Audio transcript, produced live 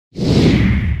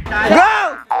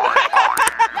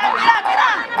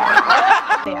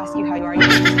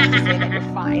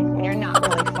you're fine when you're not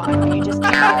really fine, when you just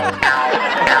can't.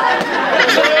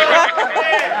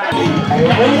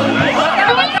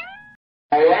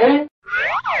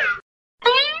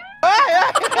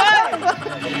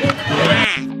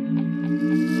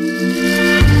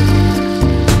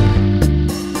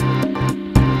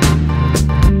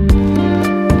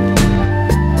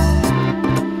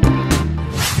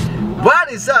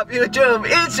 What is up, YouTube?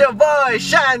 It's your boy,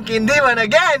 Sean Kindiman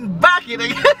again, back in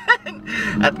again.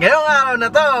 At ngayong araw na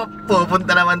to,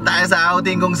 pupunta naman tayo sa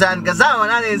outing kung saan kasama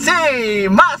natin si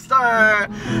Master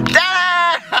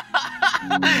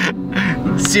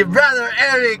si Brother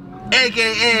Eric, aka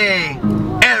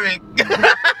Eric.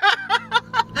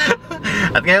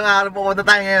 At ngayong araw pupunta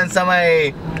tayo ngayon sa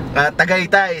may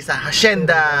Tagaytay, sa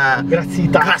Hacienda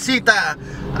Gracita.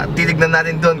 At titignan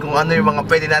natin doon kung ano yung mga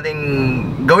pwede nating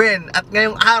gawin. At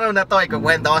ngayong araw na to ay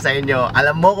kukwento ko sa inyo.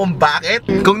 Alam mo kung bakit?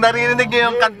 Kung narinig nyo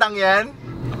yung kantang yan,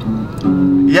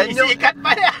 yan yung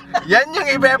yan yung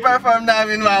ipe-perform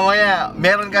namin mamaya.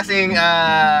 Meron kasing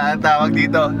ang tawag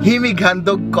dito, himig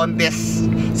handog contest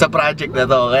sa project na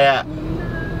to. Kaya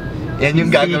yan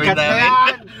yung gagawin namin.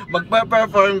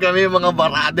 Magpe-perform kami mga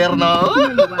brother, no?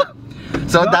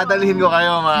 So dadalhin ko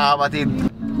kayo mga kapatid.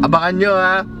 Abangan nyo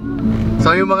ha.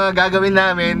 So yung mga gagawin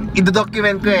namin,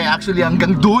 i-document ko eh. Actually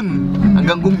hanggang dun.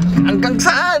 Hanggang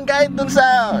saan? Kahit dun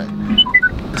sa...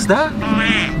 Basta?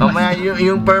 Mamaya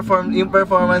yung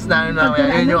performance namin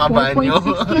mamaya, yun yung abangan nyo.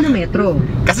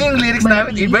 Kasi yung lyrics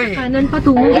namin iba eh.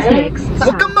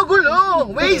 Huwag kang magulo!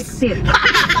 Waste!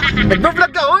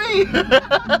 Nag-vlog ako eh!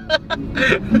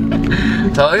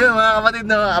 So yun mga kapatid,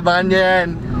 no, abangan nyo yan.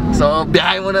 So,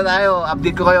 biyahe muna tayo.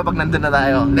 Update ko kayo pag nandun na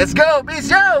tayo. Let's go!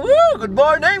 Peace out! Woo! Good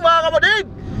morning mga kapatid!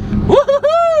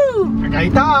 Woohoo!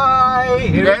 Tagaytay!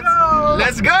 Here we go!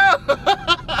 Let's go!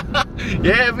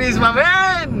 Yeah, peace my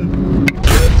man!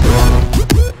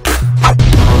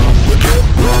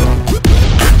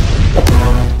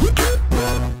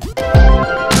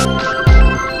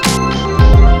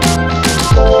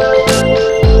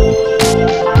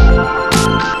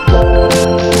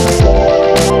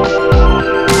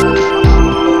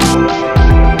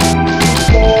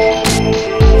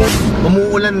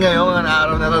 Umuulan ngayon ang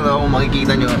araw na to, no? Kung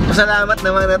makikita nyo. Salamat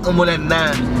naman at umulan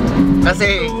na.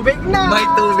 Kasi may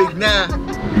tubig na.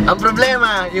 Ang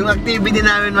problema, yung activity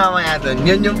namin mamaya doon,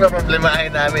 yun yung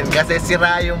problemahin namin. Kasi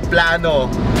sira yung plano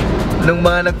ng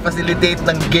mga nag-facilitate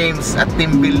ng games at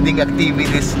team building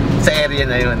activities sa area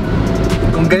na yun.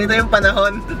 Kung ganito yung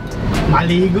panahon,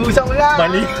 maligo sa ulan!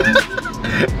 Maligo!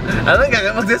 Ano nga,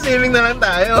 magsa-swimming na lang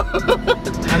tayo.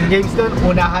 Ang games doon,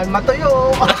 unahan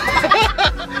matuyo.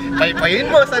 Paypayin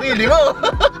mo, sarili mo.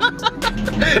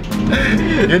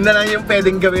 Yun na lang yung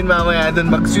pwedeng gawin mamaya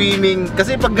doon, mag-swimming.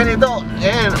 Kasi pag ganito,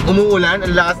 umuulan,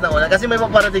 ang lakas na ulan. Kasi may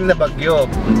paparating na bagyo.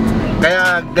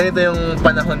 Kaya ganito yung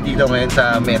panahon dito ngayon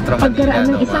sa Metro Manila. Pagkaraan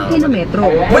ng 1 kilometro.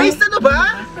 Waste na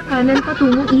ba? Kanan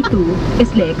patungong E2,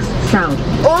 SLEX, South.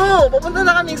 Oo, papunta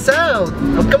na kaming South.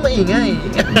 Huwag kang maingay.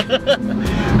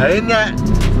 Ayun nga,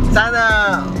 sana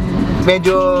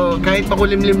medyo kahit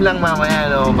pakulimlim lang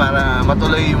mamaya, no, para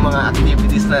matuloy yung mga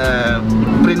activities na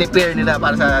prepare nila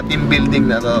para sa team building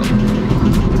na to.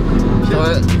 So,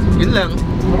 yun lang.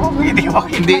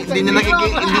 Hindi na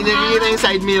nakikita yung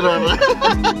side mirror.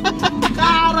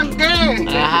 Kaharang ka eh!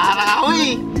 Kaharang ako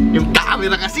eh! Yung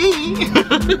camera kasi!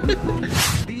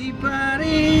 Di pa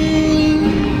rin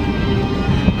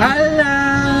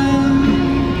alam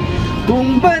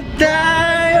kung ba't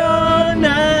tayo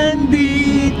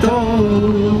nandito.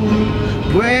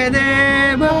 Pwede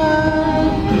ba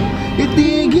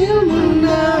itigil mo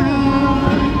na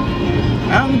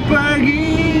ang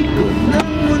pag-ikot ng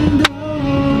mundo?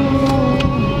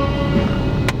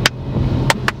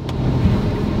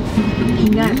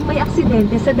 Ingat, may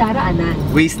aksidente sa daraanan.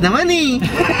 Waste naman eh!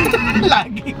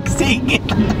 Laging singit!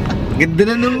 Ganda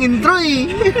na nung intro eh!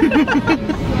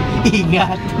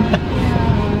 Ingat!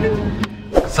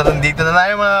 So nandito na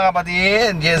tayo mga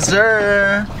kapatid. Yes sir,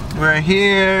 we're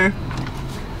here.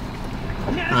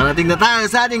 Narating na tayo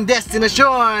sa ating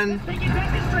destinasyon.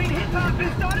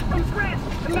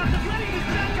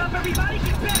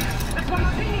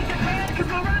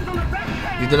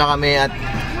 Dito na kami at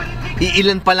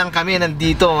iilan pa lang kami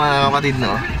nandito mga kapatid,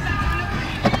 no?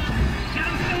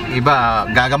 Iba,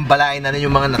 gagambalain na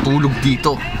yung mga natulog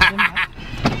dito.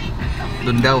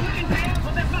 Doon daw.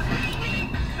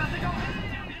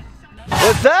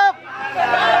 What's up?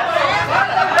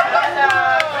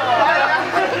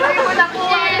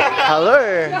 Hello.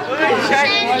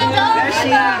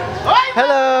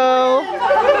 Hello.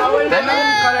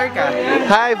 Anong color ka?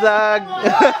 Hi vlog.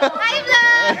 Hi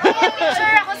vlog!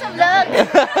 Sure ako sa vlog.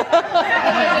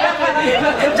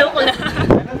 Joke lang.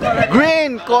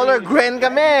 Green! Color green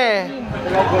kami!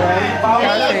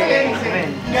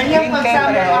 Ganyan pag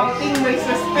sabi acting may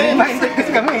suspense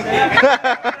kami.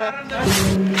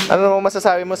 Ano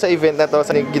masasabi mo sa event na to?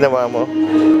 Sa ginawa mo?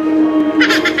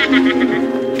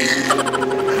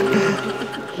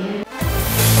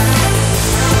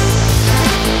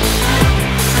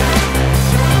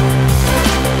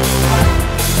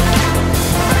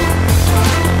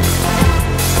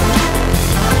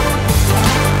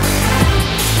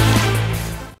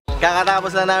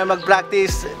 Kakatapos na namin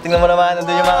mag-practice. Tingnan mo naman,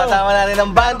 nandun yung mga kasama natin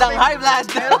ng bandang High Blast.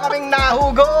 Meron kaming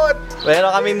nahugot.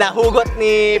 Meron kaming nahugot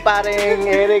ni paring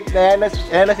Eric. Ayan na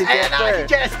si Chester.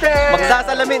 Chester!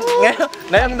 Magsasalamin.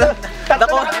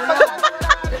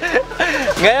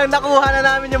 Ngayon nakuha na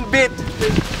namin yung beat.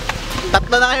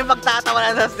 Tatlo na kayong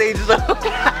pagtatawanan sa stage. So,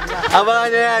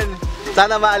 abangan nyo yan.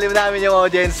 Sana maalim namin yung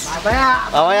audience.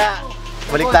 Mamaya,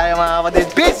 balik tayo mga kapatid.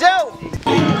 Peace out!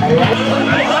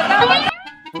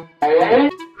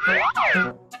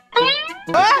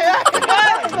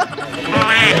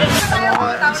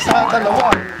 Isa,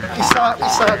 dalawa.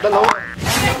 Isa, dalawa.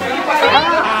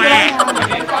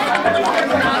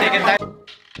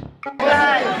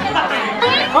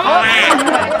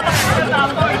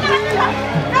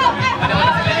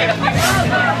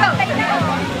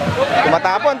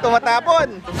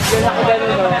 Tumatapon!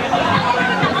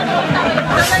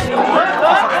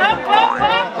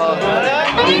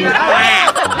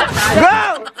 Go!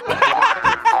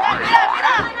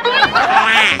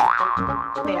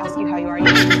 They ask you how you are, you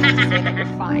just have to say that you're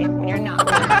fine when you're not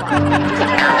really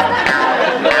fine.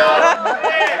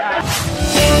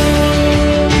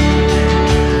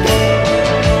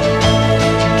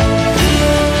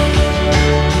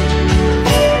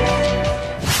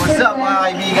 What's up mga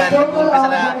kaibigan? Nag-umpisa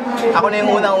na ako na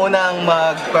yung unang-unang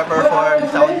mag-perform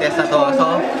sa contest na to. So,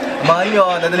 mga nyo,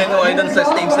 nadalhin ko kayo dun sa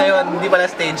stage na yun. Hindi pala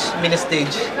stage,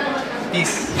 mini-stage.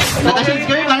 Peace. Nakashades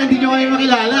kayo para hindi nyo kayo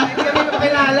makilala. Hindi kami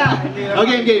makilala.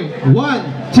 Okay, game.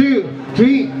 1, 2,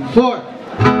 3, 4.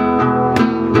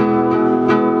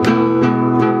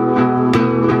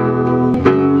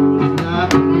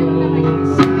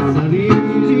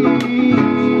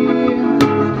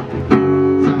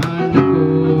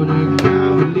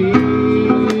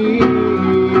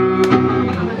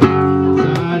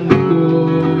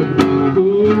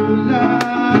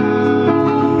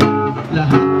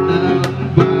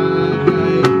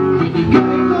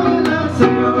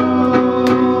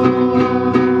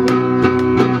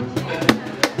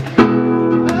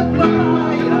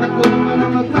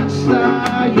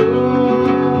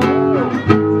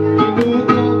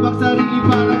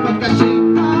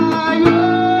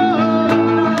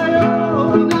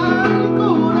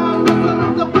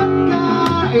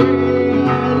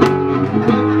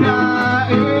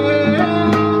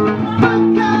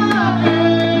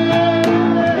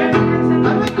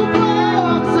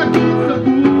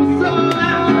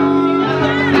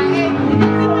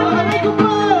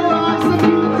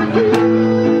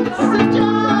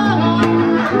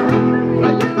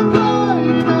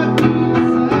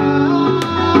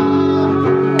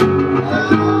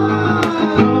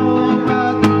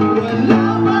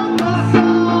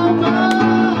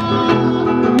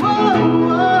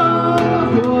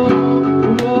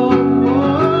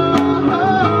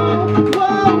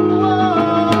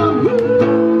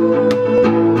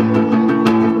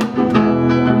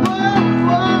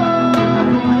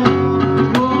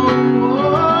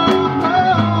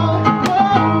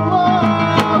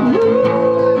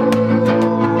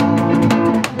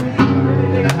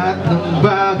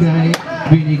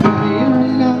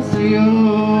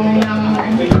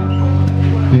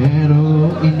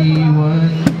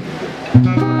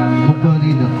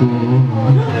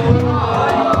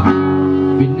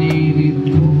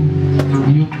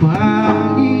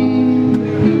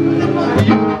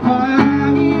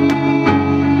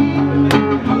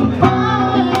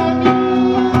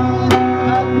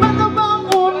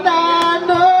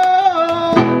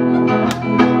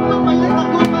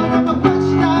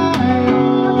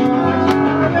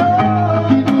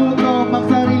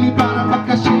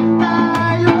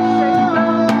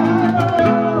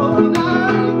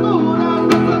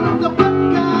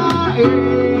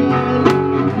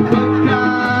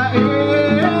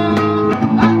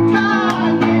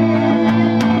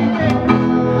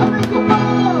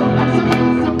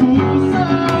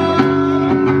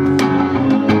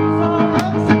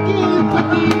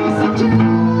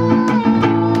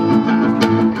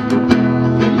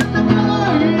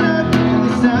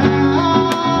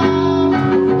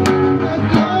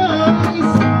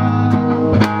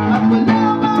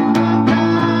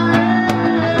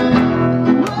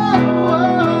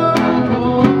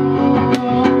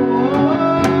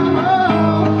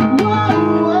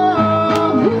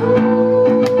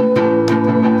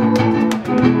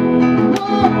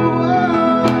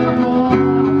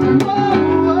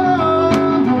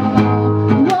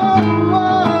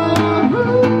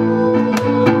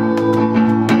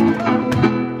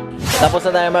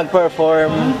 na tayo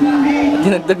mag-perform.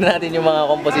 Dinagdag natin yung mga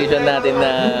composition natin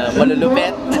na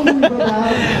malulupet.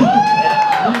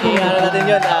 I-ano natin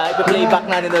yun, i-playback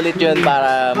natin ulit yun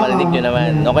para marinig nyo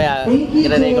naman. O kaya,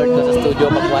 i-record ko sa studio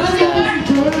pag once na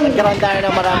nagkaroon tayo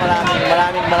ng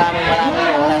maraming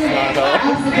oras. No? So,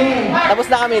 tapos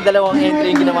na kami, dalawang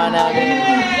entry yung ginawa namin.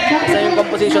 Isa yung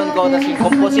composition ko, tapos yung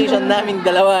composition namin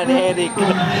dalawa ni Eric.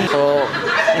 So,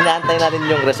 inaantay natin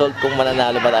yung result kung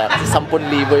mananalo ba tayo. Kasi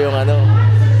 10,000 yung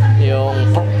yung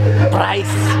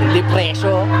price, hindi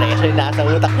presyo. Presyo yung nasa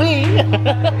utak ko eh.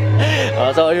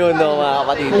 So yun no, mga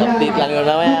kapatid, update lang yun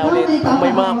mamaya ulit. Kung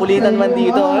may mga kulitan man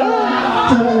dito,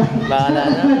 bahala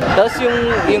na. Tapos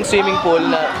yung swimming pool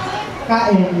na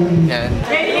yan.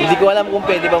 Hindi ko alam kung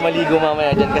pwede ba maligo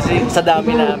mamaya dyan kasi sa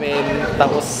dami namin,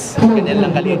 tapos ganyan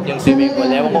lang kaliit yung swimming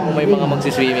pool. Ewan ko kung may mga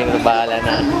magsiswimming, bahala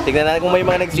na. Tignan natin kung may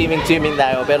mga nag-swimming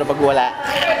tayo, pero pag wala,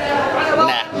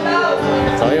 na.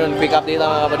 So yun, quick update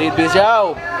lang mga kapatid. Peace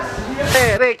out!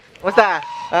 Hey Rick, musta?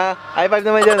 High five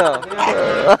naman dyan oh.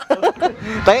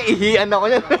 Tangin, ihian ako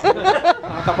yan.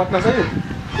 Tapat na sa'yo.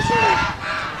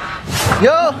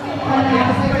 Yo!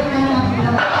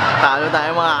 Talo tayo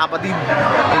mga kapatid.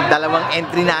 Yung dalawang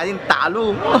entry natin,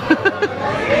 talo.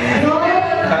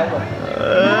 Talo kami.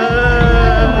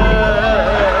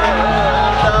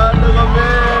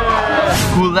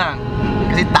 Cool lang.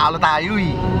 Kasi talo tayo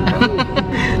eh.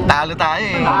 Talo tayo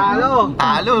eh.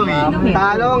 Talo eh.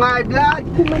 Talo ang high blood.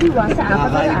 Kumaliwa sa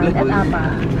apat at apa.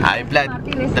 High blood.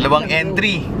 Dalawang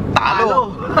entry.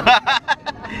 Talo.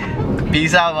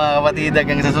 Peace out mga kapatid.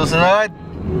 Hanggang sa susunod.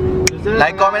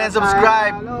 Like, comment, and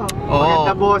subscribe.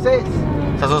 Maganda boses.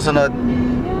 Sa susunod,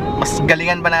 mas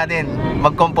galingan pa natin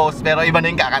mag-compose pero iba na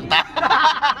yung kakanta.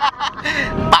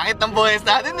 Pangit ng boses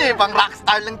natin eh. Pang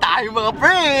rockstar lang tayo mga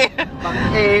pre. Pang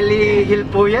Eli Hill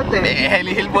po yan eh.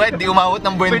 Eli Hill po yan. Di umawot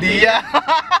ng buendia.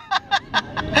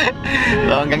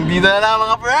 So hanggang dito na lang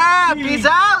mga pre. Peace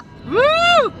out!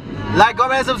 Woo! Like,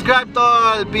 comment, and subscribe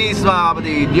tol. Peace mga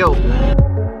kapatid. Yo!